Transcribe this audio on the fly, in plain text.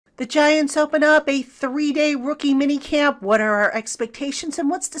The Giants open up a 3-day rookie minicamp. What are our expectations and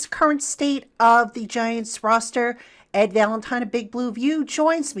what's the current state of the Giants roster? Ed Valentine of Big Blue View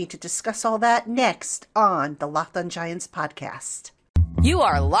joins me to discuss all that next on the LockedOn Giants podcast. You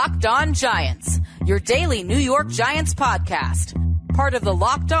are Locked On Giants, your daily New York Giants podcast. Part of the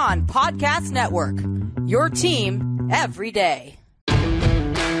Locked On Podcast Network, your team every day.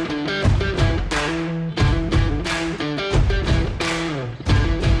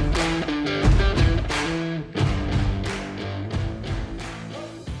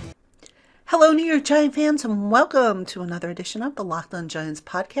 Hello, New York Giant fans, and welcome to another edition of the Locked On Giants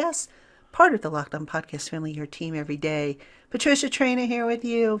podcast, part of the Locked On Podcast family, your team every day. Patricia Traina here with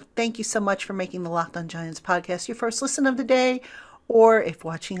you. Thank you so much for making the Locked On Giants podcast your first listen of the day, or if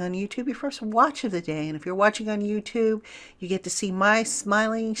watching on YouTube, your first watch of the day. And if you're watching on YouTube, you get to see my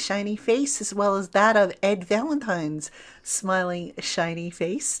smiling, shiny face, as well as that of Ed Valentine's smiling, shiny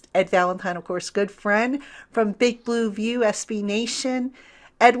face. Ed Valentine, of course, good friend from Big Blue View, SB Nation.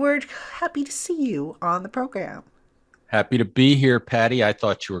 Edward, happy to see you on the program. Happy to be here, Patty. I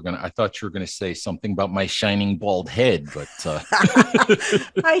thought you were gonna say something about my shining bald head, but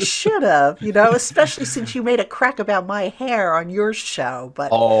I should have, especially since you made a crack about my hair on your show.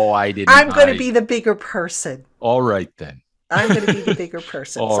 But I didn't. I'm going to be the bigger person. All right then. I'm going to be the bigger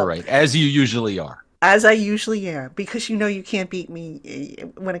person. All right, as you usually are. As I usually am, because you can't beat me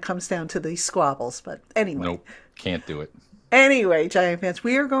when it comes down to these squabbles. But anyway, nope, can't do it. Anyway, Giant fans,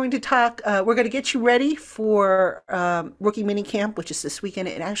 we are going to talk, we're going to get you ready for Rookie Minicamp, which is this weekend.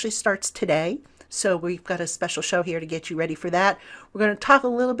 It actually starts today, so we've got a special show here to get you ready for that. We're going to talk a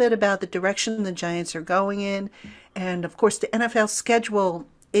little bit about the direction the Giants are going in, and of course the NFL schedule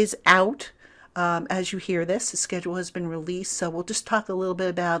is out. As you hear this, the schedule has been released, so we'll just talk a little bit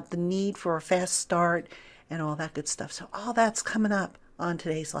about the need for a fast start and all that good stuff. So all that's coming up on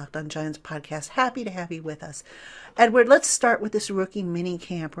today's Locked On Giants podcast. Happy to have you with us. Edward, let's start with this rookie mini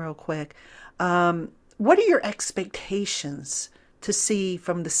camp real quick. What are your expectations to see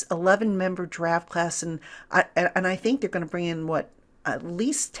from this 11-member draft class? And I think they're going to bring in, at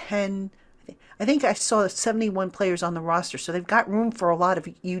least 10. I think I saw 71 players on the roster, so they've got room for a lot of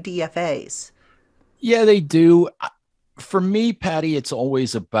UDFAs. Yeah, they do. For me, Patty, it's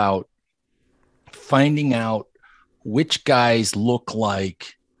always about finding out which guys look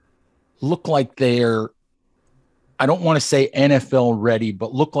like they're, I don't want to say NFL ready,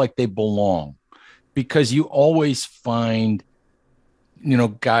 but look like they belong, because you always find,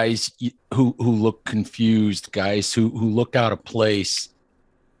 guys who look confused, guys who look out of place.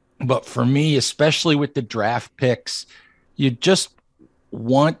 But for me, especially with the draft picks, you just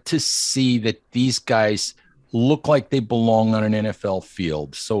want to see that these guys look like they belong on an NFL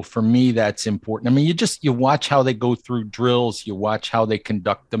field. So for me, that's important. I mean, you watch how they go through drills, you watch how they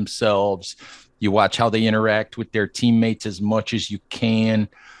conduct themselves, you watch how they interact with their teammates as much as you can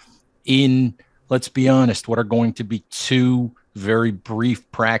in, let's be honest, what are going to be two very brief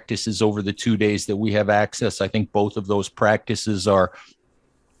practices over the 2 days that we have access. I think both of those practices are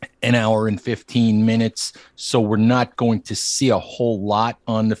an hour and 15 minutes. So we're not going to see a whole lot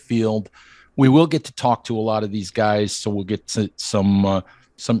on the field. We will get to talk to a lot of these guys, so we'll get to some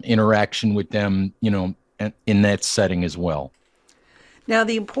interaction with them, in that setting as well. Now,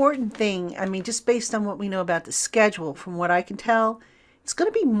 the important thing, just based on what we know about the schedule, from what I can tell, it's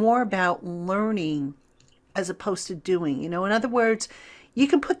going to be more about learning as opposed to doing. In other words, you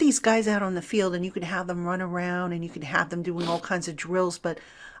can put these guys out on the field and you can have them run around and you can have them doing all kinds of drills, but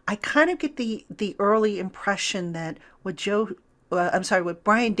I kind of get the early impression that what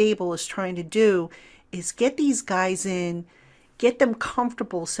Brian Daboll is trying to do is get these guys in, get them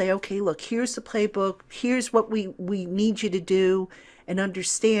comfortable, say, okay, look, here's the playbook, here's what we need you to do and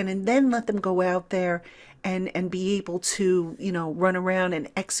understand, and then let them go out there and be able to, run around and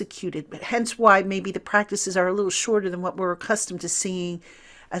execute it. But hence why maybe the practices are a little shorter than what we're accustomed to seeing,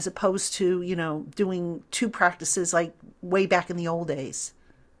 as opposed to, doing two practices like way back in the old days.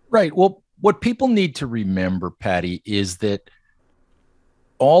 Right. Well, what people need to remember, Patty, is that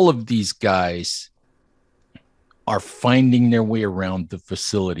all of these guys are finding their way around the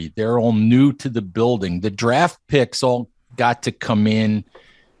facility. They're all new to the building. The draft picks all got to come in,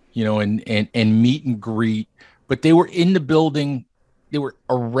 and meet and greet, but they were in the building. They were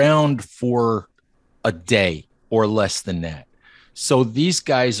around for a day or less than that. So these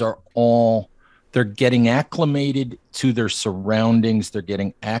guys they're getting acclimated to their surroundings. They're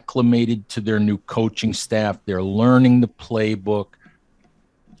getting acclimated to their new coaching staff. They're learning the playbook.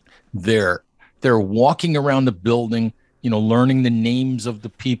 They're walking around the building, learning the names of the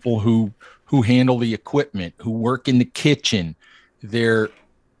people who handle the equipment, who work in the kitchen. They're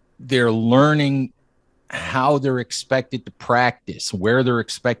they're learning how they're expected to practice, where they're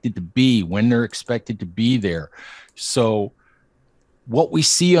expected to be, when they're expected to be there. So what we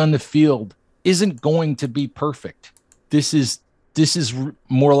see on the field isn't going to be perfect. This is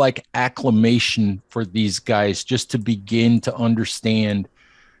more like acclimation for these guys, just to begin to understand,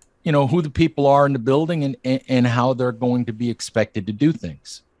 who the people are in the building and how they're going to be expected to do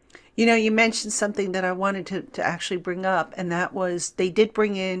things. You mentioned something that I wanted to actually bring up, and that was they did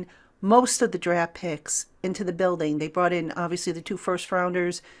bring in most of the draft picks into the building. They brought in, obviously, the 2 first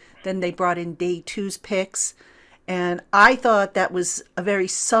rounders, then they brought in day 2's picks. And I thought that was a very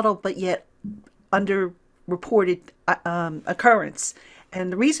subtle but yet underreported occurrence.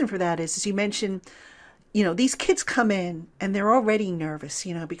 And the reason for that is, as you mentioned, these kids come in and they're already nervous,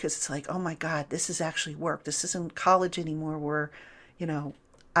 because it's like, oh my God, this is actually work. This isn't college anymore where,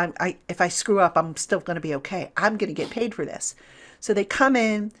 if I screw up, I'm still going to be okay. I'm going to get paid for this. So they come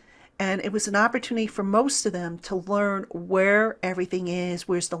in, and it was an opportunity for most of them to learn where everything is.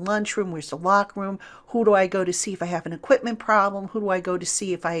 Where's the lunchroom? Where's the locker room? Who do I go to see if I have an equipment problem? Who do I go to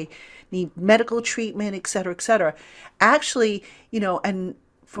see if I need medical treatment, et cetera, et cetera. Actually, and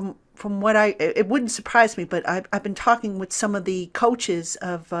from what it wouldn't surprise me, but I've been talking with some of the coaches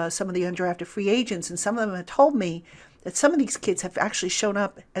of some of the undrafted free agents, and some of them have told me that some of these kids have actually shown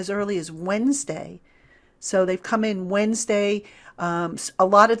up as early as Wednesday. So they've come in Wednesday. A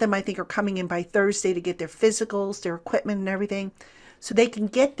lot of them, I think, are coming in by Thursday to get their physicals, their equipment and everything. So they can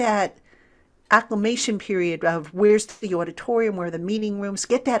get that acclimation period of where's the auditorium, where are the meeting rooms,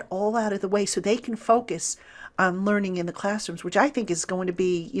 get that all out of the way so they can focus on learning in the classrooms, which I think is going to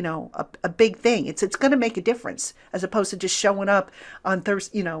be, a big thing. It's going to make a difference, as opposed to just showing up on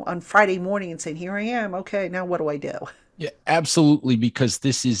Thursday, on Friday morning and saying, here I am. Okay, now what do I do? Yeah, absolutely. Because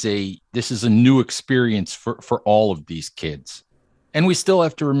this is a new experience for all of these kids. And we still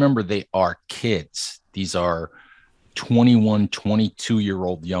have to remember they are kids. These are 21,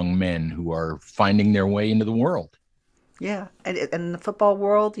 22-year-old young men who are finding their way into the world. Yeah, and in the football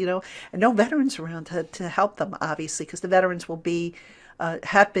world, and no veterans around to help them, obviously, because the veterans will be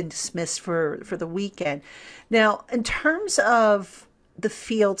have been dismissed for the weekend. Now, in terms of the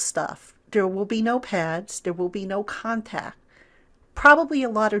field stuff, there will be no pads, there will be no contact, probably a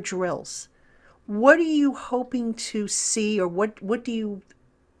lot of drills. What are you hoping to see, or what do you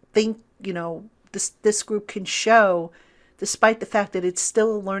think, this group can show, despite the fact that it's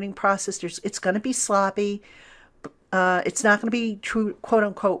still a learning process? It's going to be sloppy. It's not going to be true, quote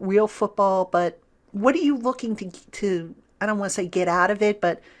unquote, real football. But what are you looking to? I don't want to say get out of it,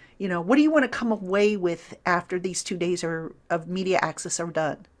 but what do you want to come away with after these 2 days of media access are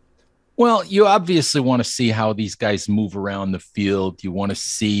done? Well, you obviously want to see how these guys move around the field. You want to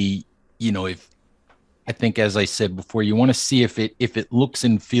see, if I think, as I said before, you want to see if it looks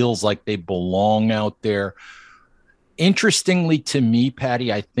and feels like they belong out there. Interestingly to me,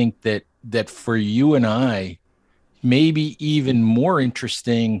 Patty, I think that for you and I, maybe even more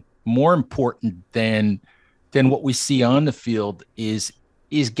interesting, more important than what we see on the field is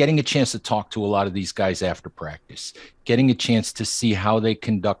getting a chance to talk to a lot of these guys after practice, getting a chance to see how they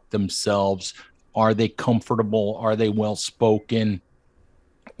conduct themselves. Are they comfortable? Are they well-spoken?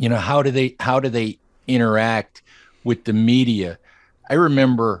 How do they interact with the media? You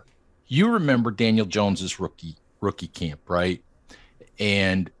remember Daniel Jones's rookie camp, right?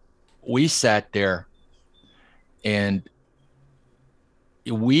 And we sat there and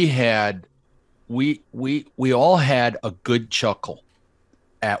we all had a good chuckle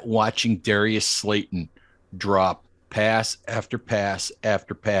at watching Darius Slayton drop pass after pass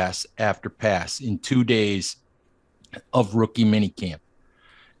after pass after pass in 2 days of rookie minicamp.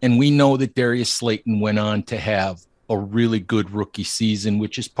 And we know that Darius Slayton went on to have a really good rookie season,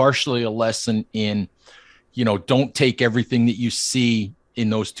 which is partially a lesson in, don't take everything that you see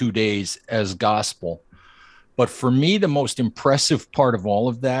in those 2 days as gospel. But for me, the most impressive part of all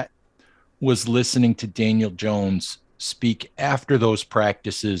of that was listening to Daniel Jones speak after those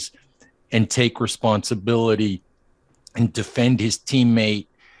practices and take responsibility and defend his teammate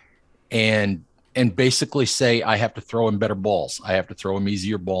and basically say, I have to throw him better balls. I have to throw him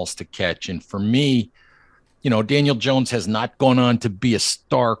easier balls to catch. And for me, Daniel Jones has not gone on to be a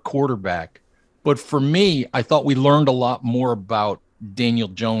star quarterback. But for me, I thought we learned a lot more about Daniel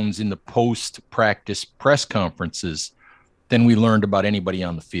Jones in the post-practice press conferences than we learned about anybody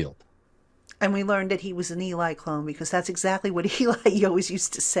on the field. And we learned that he was an Eli clone, because that's exactly what Eli always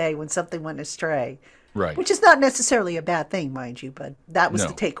used to say when something went astray. Right. Which is not necessarily a bad thing, mind you, but that was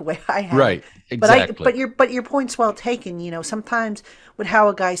the takeaway I had. Right. Exactly. But your point's well taken. Sometimes with how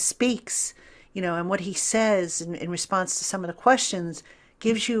a guy speaks, and what he says in response to some of the questions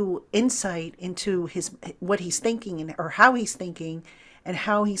gives you insight into what he's thinking or how he's thinking and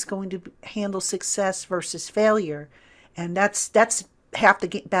how he's going to handle success versus failure. And that's half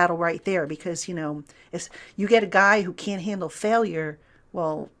the battle right there, because if you get a guy who can't handle failure,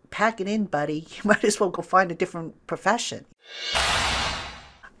 well, pack it in, buddy. You might as well go find a different profession.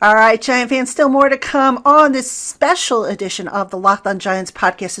 All right, Giant fans, still more to come on this special edition of the Locked On Giants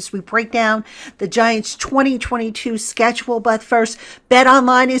podcast as we break down the Giants' 2022 schedule. But first,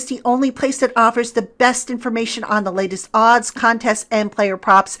 BetOnline is the only place that offers the best information on the latest odds, contests, and player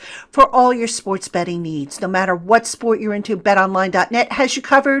props for all your sports betting needs. No matter what sport you're into, BetOnline.net has you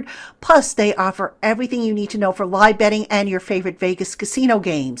covered. Plus, they offer everything you need to know for live betting and your favorite Vegas casino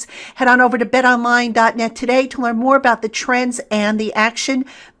games. Head on over to BetOnline.net today to learn more about the trends and the action.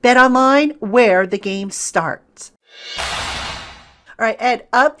 BetOnline, where the game starts. All right, Ed,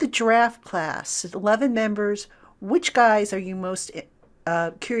 of the draft class, 11 members, which guys are you most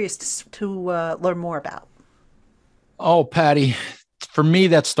curious to learn more about? Oh, Patty, for me,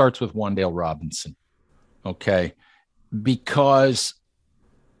 that starts with Wan'Dale Robinson. Okay. Because,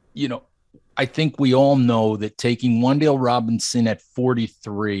 I think we all know that taking Wan'Dale Robinson at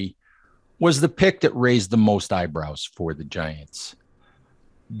 43 was the pick that raised the most eyebrows for the Giants.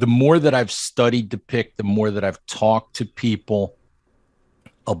 The more that I've studied the pick, the more that I've talked to people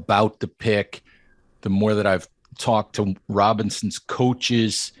about the pick, the more that I've talked to Robinson's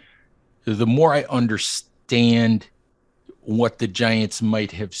coaches, the more I understand what the Giants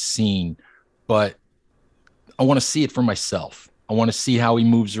might have seen. But I want to see it for myself. I want to see how he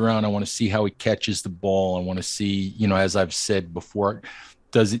moves around. I want to see how he catches the ball. I want to see, as I've said before,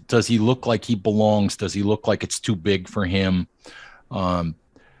 does he look like he belongs? Does he look like it's too big for him?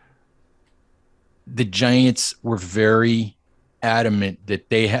 The Giants were very adamant that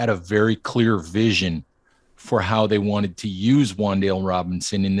they had a very clear vision for how they wanted to use Wan'Dale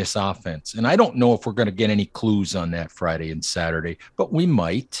Robinson in this offense. And I don't know if we're going to get any clues on that Friday and Saturday, but we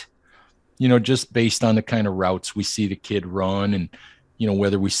might, just based on the kind of routes we see the kid run and,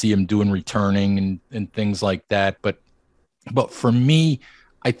 whether we see him doing returning and things like that. But for me,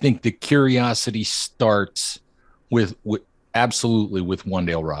 I think the curiosity starts with absolutely with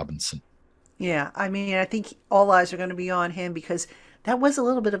Wan'Dale Robinson. Yeah, I think all eyes are going to be on him because that was a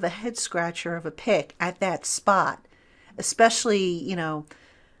little bit of a head scratcher of a pick at that spot, especially,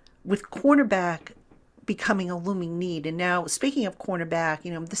 with cornerback becoming a looming need. And now, speaking of cornerback,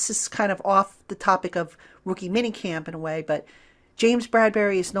 this is kind of off the topic of rookie minicamp in a way, but James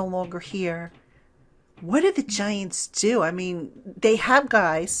Bradberry is no longer here. What do the Giants do? They have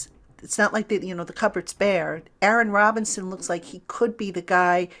guys. It's not like the cupboard's bare. Aaron Robinson looks like he could be the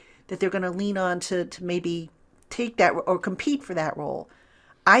guy that they're going to lean on to maybe take that or compete for that role.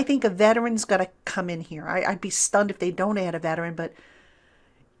 I think a veteran's got to come in here. I'd be stunned if they don't add a veteran, but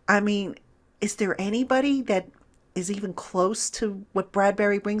is there anybody that is even close to what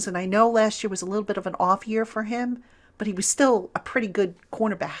Bradberry brings? And I know last year was a little bit of an off year for him, but he was still a pretty good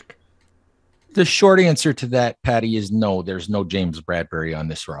cornerback. The short answer to that, Patty, is no. There's no James Bradberry on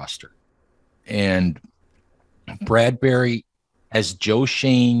this roster. And Bradberry, as Joe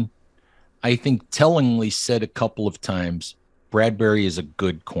Shane, I think tellingly said a couple of times, Bradberry is a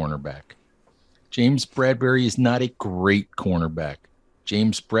good cornerback. James Bradberry is not a great cornerback.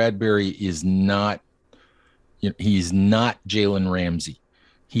 James Bradberry is not, he's not Jalen Ramsey.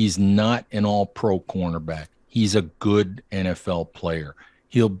 He's not an all-pro cornerback. He's a good NFL player.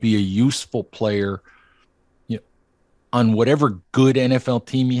 He'll be a useful player on whatever good NFL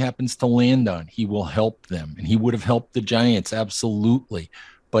team he happens to land on. He will help them, and he would have helped the Giants, absolutely.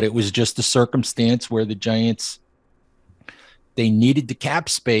 But it was just a circumstance where the Giants, they needed the cap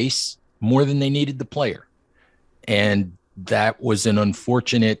space more than they needed the player. And that was an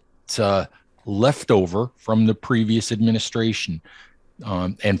unfortunate leftover from the previous administration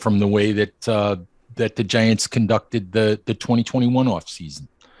and from the way that the Giants conducted the 2021 offseason.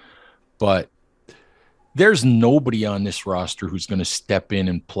 But there's nobody on this roster who's going to step in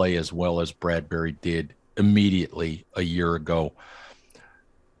and play as well as Bradberry did immediately a year ago.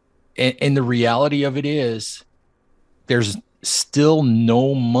 And the reality of it is there's still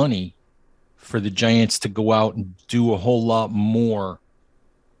no money for the Giants to go out and do a whole lot more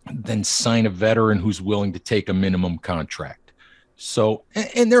than sign a veteran who's willing to take a minimum contract. So,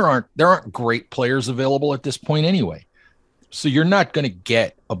 and there aren't great players available at this point anyway. So you're not going to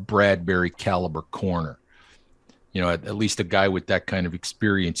get a Bradberry caliber corner, at least a guy with that kind of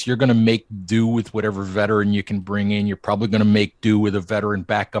experience. You're going to make do with whatever veteran you can bring in. You're probably going to make do with a veteran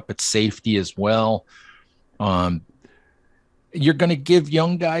backup at safety as well. You're going to give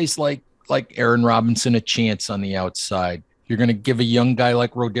young guys like Aaron Robinson a chance on the outside. You're going to give a young guy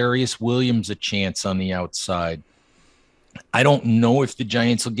like Rodarius Williams a chance on the outside. I don't know if the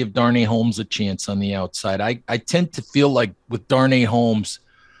Giants will give Darnay Holmes a chance on the outside. I tend to feel like with Darnay Holmes,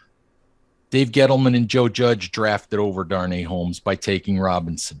 Dave Gettleman and Joe Judge drafted over Darnay Holmes by taking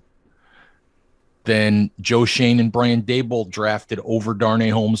Robinson. Then Joe Shane and Brian Daboll drafted over Darnay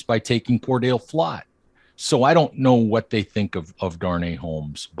Holmes by taking Cordale Flott. So I don't know what they think of Darnay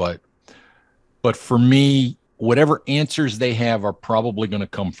Holmes, but for me, whatever answers they have are probably going to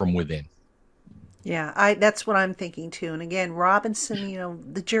come from within. Yeah, that's what I'm thinking too. And again,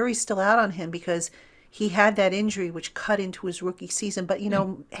 Robinson, the jury's still out on him because he had that injury which cut into his rookie season. But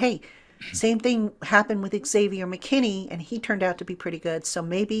hey, same thing happened with Xavier McKinney, and he turned out to be pretty good. So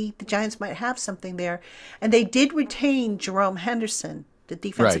maybe the Giants might have something there. And they did retain Jerome Henderson, the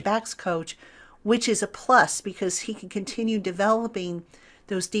defensive backs coach, which is a plus because he can continue developing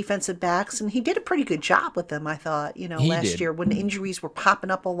those defensive backs. And he did a pretty good job with them, I thought, last year when injuries were popping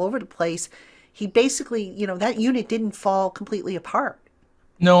up all over the place. He basically, that unit didn't fall completely apart.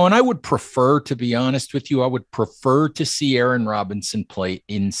 No, and I would prefer, to be honest with you, I would prefer to see Aaron Robinson play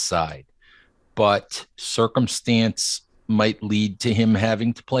inside. But circumstance might lead to him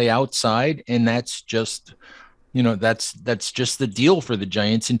having to play outside, and that's just, that's just the deal for the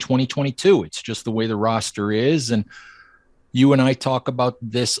Giants in 2022. It's just the way the roster is, and you and I talk about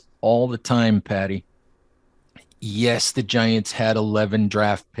this all the time, Patty. Yes, the Giants had 11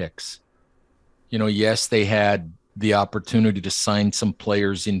 draft picks. Yes, they had the opportunity to sign some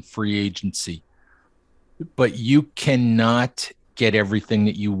players in free agency, but you cannot get everything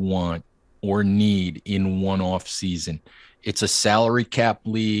that you want or need in one off season. It's a salary cap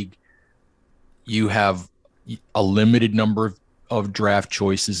league. You have a limited number of draft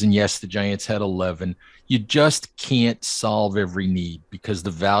choices. And yes, the Giants had 11. You just can't solve every need because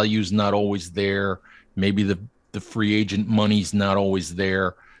the value's not always there. Maybe the free agent money's not always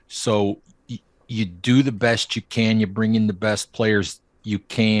there. So you do the best you can. You bring in the best players you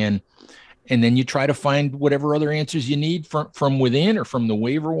can, and then you try to find whatever other answers you need from within or from the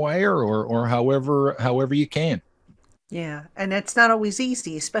waiver wire or however you can. Yeah, and that's not always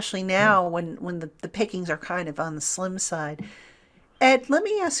easy, especially now when the pickings are kind of on the slim side. Ed, let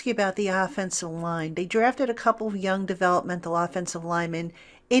me ask you about the offensive line. They drafted a couple of young developmental offensive linemen,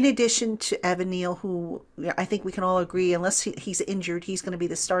 in addition to Evan Neal, who I think we can all agree, unless he's injured, he's going to be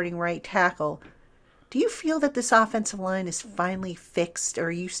the starting right tackle. Do you feel that this offensive line is finally fixed,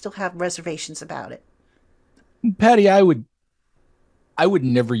 or you still have reservations about it? Patty, I would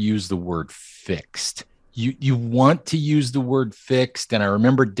never use the word fixed. You want to use the word fixed, and I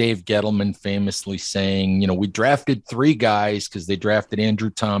remember Dave Gettleman famously saying, we drafted 3 guys because they drafted Andrew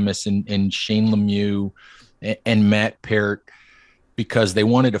Thomas and Shane Lemieux and Matt Parrott because they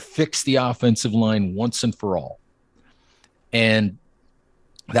wanted to fix the offensive line once and for all. And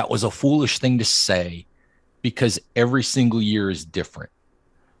that was a foolish thing to say because every single year is different.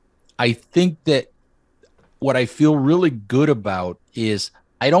 I think that what I feel really good about is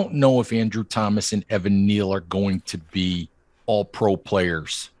I don't know if Andrew Thomas and Evan Neal are going to be all pro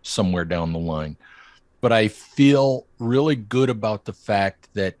players somewhere down the line, but I feel really good about the fact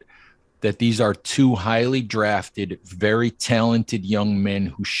that these are 2 highly drafted, very talented young men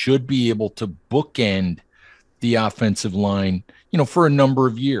who should be able to bookend the offensive line, for a number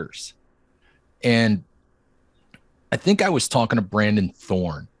of years. And I think I was talking to Brandon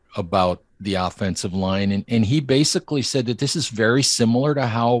Thorne about the offensive line, and he basically said that this is very similar to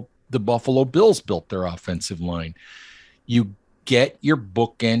how the Buffalo Bills built their offensive line. You get your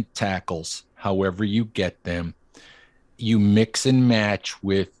bookend tackles, however you get them. You mix and match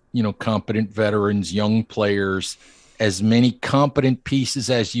with, competent veterans, young players, as many competent pieces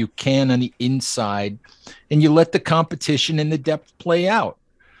as you can on the inside, and you let the competition and the depth play out.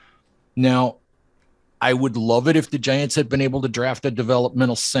 Now, I would love it if the Giants had been able to draft a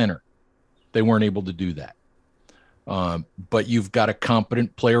developmental center. They weren't able to do that. But you've got a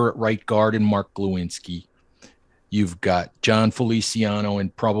competent player at right guard in Mark Glowinski. You've got John Feliciano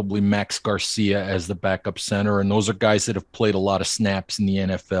and probably Max Garcia as the backup center, and those are guys that have played a lot of snaps in the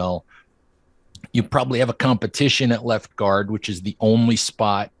NFL. You probably have a competition at left guard, which is the only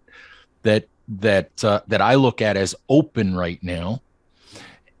spot that I look at as open right now.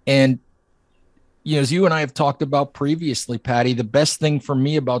 And as you and I have talked about previously, Patty, the best thing for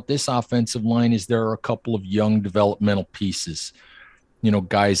me about this offensive line is there are a couple of young developmental pieces.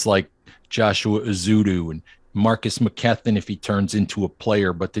 Guys like Joshua Azudu and Marcus McKethan if he turns into a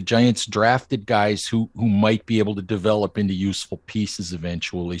player. But the Giants drafted guys who might be able to develop into useful pieces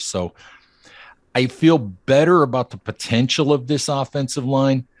eventually. So I feel better about the potential of this offensive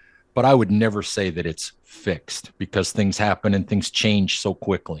line, but I would never say that it's fixed because things happen and things change so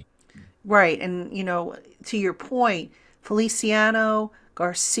quickly. Right. And, to your point, Feliciano,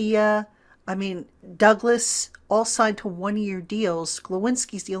 Garcia, I mean, Douglas all signed to 1 year deals.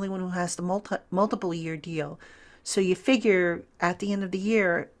 Glowinski's the only one who has the multiple year deal. So you figure at the end of the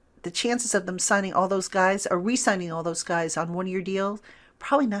year, the chances of them signing all those guys or re signing all those guys on 1 year deals,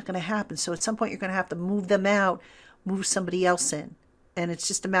 probably not going to happen. So at some point, you're going to have to move them out, move somebody else in. And it's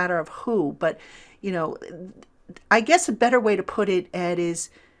just a matter of who. But, you know, I guess a better way to put it, Ed, is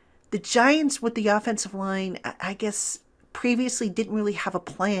the Giants with the offensive line, I guess, previously didn't really have a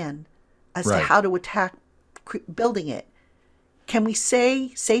plan as to Right. how to attack building it. Can we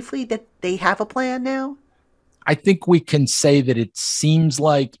say safely that they have a plan now? I think we can say that it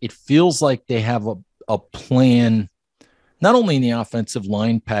feels like they have a plan, not only in the offensive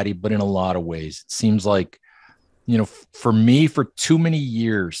line, Patty, but in a lot of ways. It seems like, for me, for too many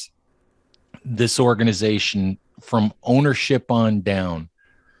years, this organization from ownership on down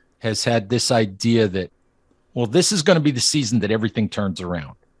has had this idea that, well, this is going to be the season that everything turns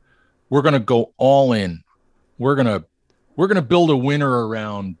around. We're going to go all in. We're going to build a winner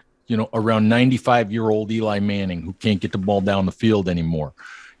around 95-year-old Eli Manning who can't get the ball down the field anymore.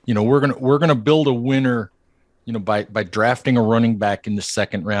 We're going to build a winner, by drafting a running back in the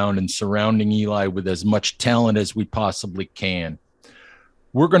second round and surrounding Eli with as much talent as we possibly can.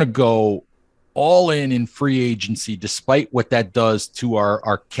 We're going to go all in free agency, despite what that does to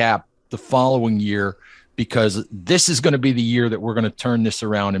our cap the following year, because this is going to be the year that we're going to turn this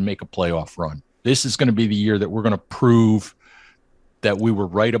around and make a playoff run. This is going to be the year that we're going to prove that we were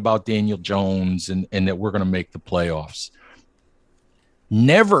right about Daniel Jones and that we're going to make the playoffs.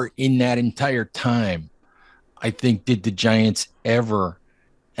 Never in that entire time, I think, did the Giants ever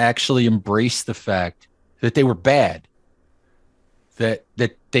actually embrace the fact that they were bad, that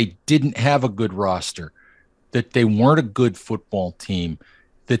they didn't have a good roster, that they weren't a good football team,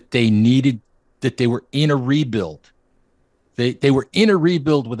 that they were in a rebuild. They were in a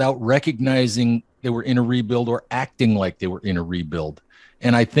rebuild without recognizing they were in a rebuild or acting like they were in a rebuild.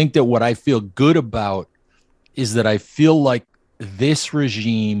 And I think that what I feel good about is that I feel like this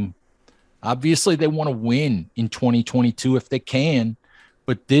regime, obviously they want to win in 2022 if they can,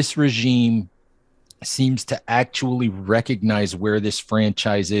 but this regime seems to actually recognize where this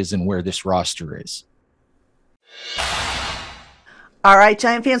franchise is and where this roster is. All right,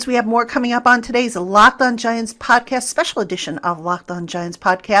 Giant fans, we have more coming up on today's LockedOn Giants podcast, special edition of LockedOn Giants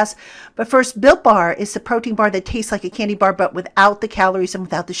podcast. But first, Built Bar is the protein bar that tastes like a candy bar, but without the calories and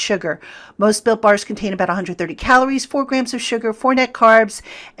without the sugar. Most Built Bars contain about 130 calories, 4 grams of sugar, 4 net carbs,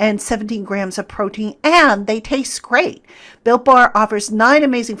 and 17 grams of protein, and they taste great. Built Bar offers 9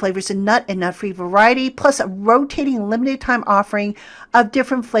 amazing flavors in nut and nut-free variety, plus a rotating limited time offering of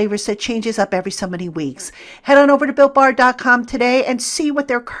different flavors that changes up every so many weeks. Head on over to BuiltBar.com today and see what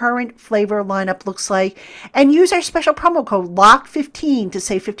their current flavor lineup looks like, and use our special promo code LOCKED15 to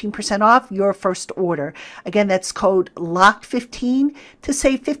save 15% off your first order. Again, that's code LOCKED15 to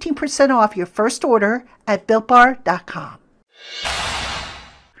save 15% off your first order at BuiltBar.com.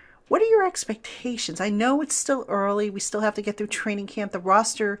 What are your expectations? I know it's still early. We still have to get through training camp. The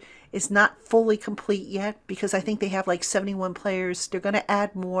roster is not fully complete yet because I think they have like 71 players. They're going to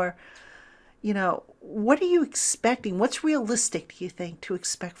add more. What are you expecting? What's realistic, do you think, to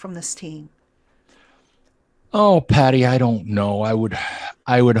expect from this team? Oh, Patty, I don't know. I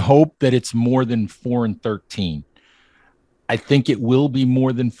would hope that it's more than 4-13. I think it will be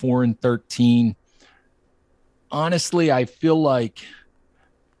more than 4-13. Honestly, I feel like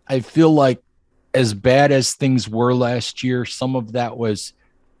as bad as things were last year, some of that was,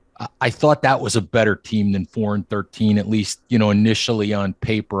 I thought that was a better team than 4-13, at least, initially on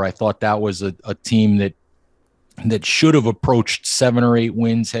paper. I thought that was a team that should have approached 7 or 8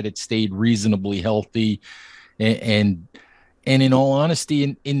 wins had it stayed reasonably healthy. And in all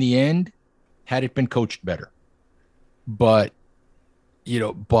honesty, in the end, had it been coached better. But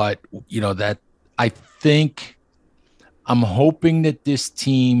that I think I'm hoping that this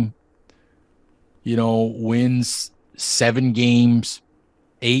team, wins 7 games,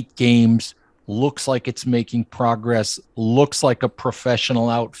 8 games, looks like it's making progress, looks like a professional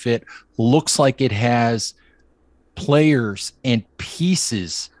outfit, looks like it has players and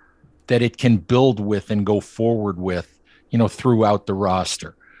pieces that it can build with and go forward with, throughout the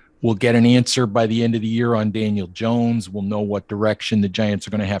roster. We'll get an answer by the end of the year on Daniel Jones. We'll know what direction the Giants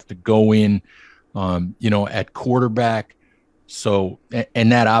are going to have to go in, at quarterback. So,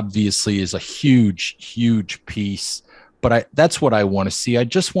 and that obviously is a huge, huge piece, but that's what I want to see. I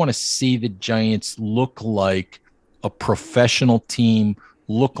just want to see the Giants look like a professional team,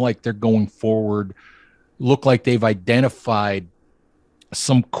 look like they're going forward, look like they've identified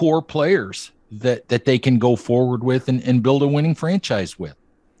some core players that they can go forward with and build a winning franchise with.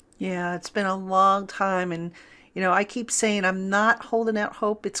 Yeah, it's been a long time. And, I keep saying I'm not holding out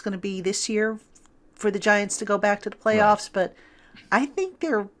hope it's going to be this year for the Giants to go back to the Right. playoffs, but I think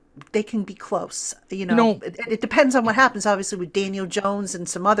they can be close. You know, It depends on what happens, obviously, with Daniel Jones and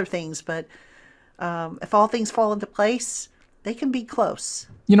some other things, but if all things fall into place, they can be close.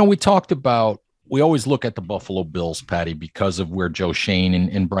 we talked about, we always look at the Buffalo Bills, Patty, because of where Joe Shane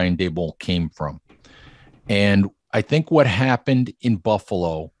and Brian Daboll came from. And I think what happened in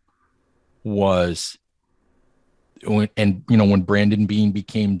Buffalo was when Brandon Beane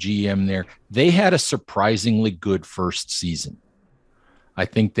became GM there, they had a surprisingly good first season. I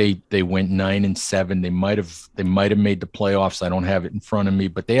think they went 9-7. They might have made the playoffs. I don't have it in front of me,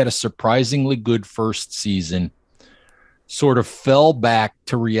 but they had a surprisingly good first season. Sort of fell back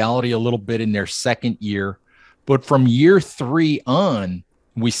to reality a little bit in their second year, but from year 3 on,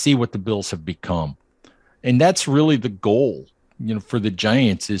 we see what the Bills have become, and that's really the goal, for the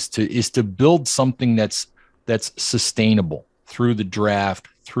Giants is to build something that's sustainable through the draft,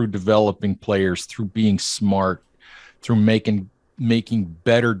 through developing players, through being smart, through making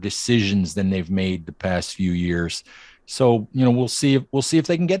better decisions than they've made the past few years. So, we'll see if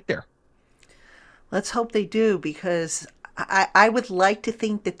they can get there. Let's hope they do, because I would like to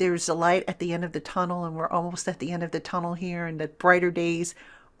think that there's a light at the end of the tunnel, and we're almost at the end of the tunnel here, and that brighter days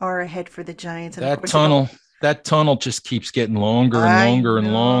are ahead for the Giants. And of course, that tunnel just keeps getting longer and I longer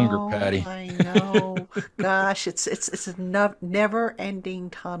and longer, know, Patty. I know. Gosh, it's a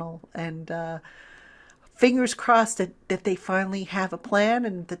never-ending tunnel, and fingers crossed that they finally have a plan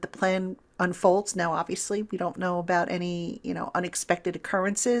and that the plan unfolds. Now, obviously, we don't know about any unexpected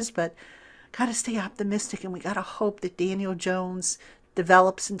occurrences, but got to stay optimistic, and we got to hope that Daniel Jones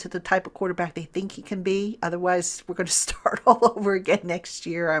develops into the type of quarterback they think he can be. Otherwise, we're going to start all over again next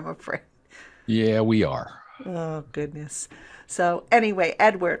year, I'm afraid. Yeah, we are. Oh, goodness. So anyway,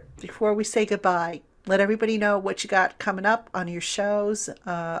 Edward, before we say goodbye, let everybody know what you got coming up on your shows,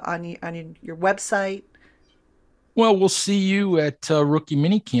 on your website. Well, we'll see you at Rookie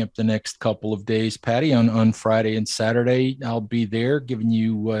Minicamp the next couple of days, Patty, on Friday and Saturday. I'll be there giving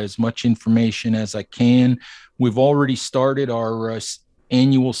you as much information as I can. We've already started our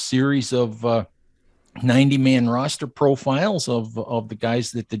annual series of 90-man roster profiles of the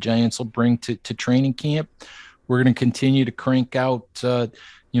guys that the Giants will bring to training camp. We're going to continue to crank out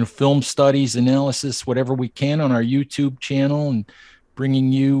film studies, analysis, whatever we can on our YouTube channel, and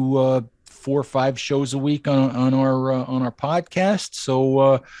bringing you 4 or 5 shows a week on our podcast.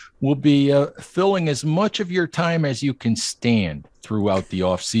 So we'll be filling as much of your time as you can stand throughout the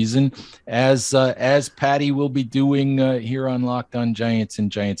off season, as Patty will be doing here on LockedOn Giants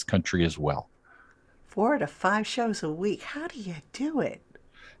and Giants Country as well. 4 to 5 shows a week. How do you do it?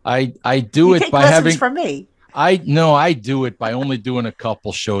 I do You it take by lessons having from me. I do it by only doing a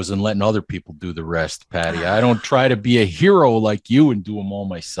couple shows and letting other people do the rest, Patty. I don't try to be a hero like you and do them all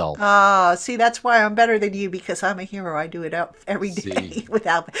myself. See, that's why I'm better than you, because I'm a hero. I do it out every day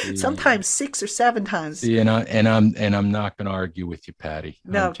sometimes 6 or 7 times. See, and I'm not going to argue with you, Patty.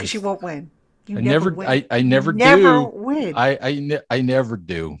 No, because you won't win. I never win. I never never do. Win. I never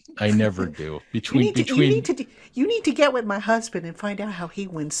do. I never do. You need to get with my husband and find out how he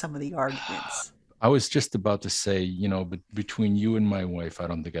wins some of the arguments. I was just about to say, between you and my wife, I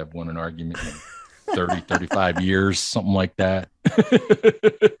don't think I've won an argument in 30, 35 years, something like that.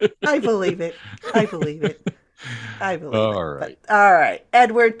 I believe it. All right. All right.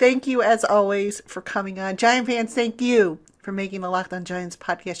 Edward, thank you as always for coming on. Giant fans, thank you for making the LockedOn Giants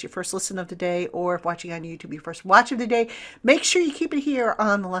podcast your first listen of the day, or if watching on YouTube, your first watch of the day. Make sure you keep it here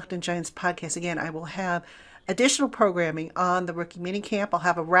on the LockedOn Giants podcast. Again, I will have additional programming on the Rookie Minicamp. I'll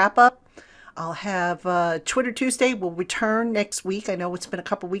have a wrap-up. I'll have Twitter Tuesday will return next week. I know it's been a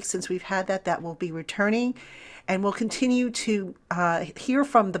couple weeks since we've had that. That will be returning. And we'll continue to hear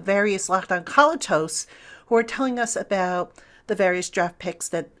from the various Locked On College hosts who are telling us about the various draft picks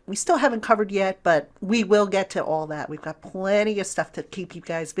that we still haven't covered yet, but we will get to all that. We've got plenty of stuff to keep you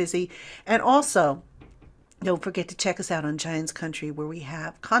guys busy. And also, don't forget to check us out on Giants Country, where we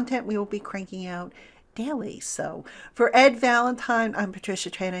have content we will be cranking out daily. So for Ed Valentine, I'm Patricia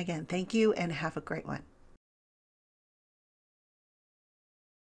Traina again. Thank you and have a great one.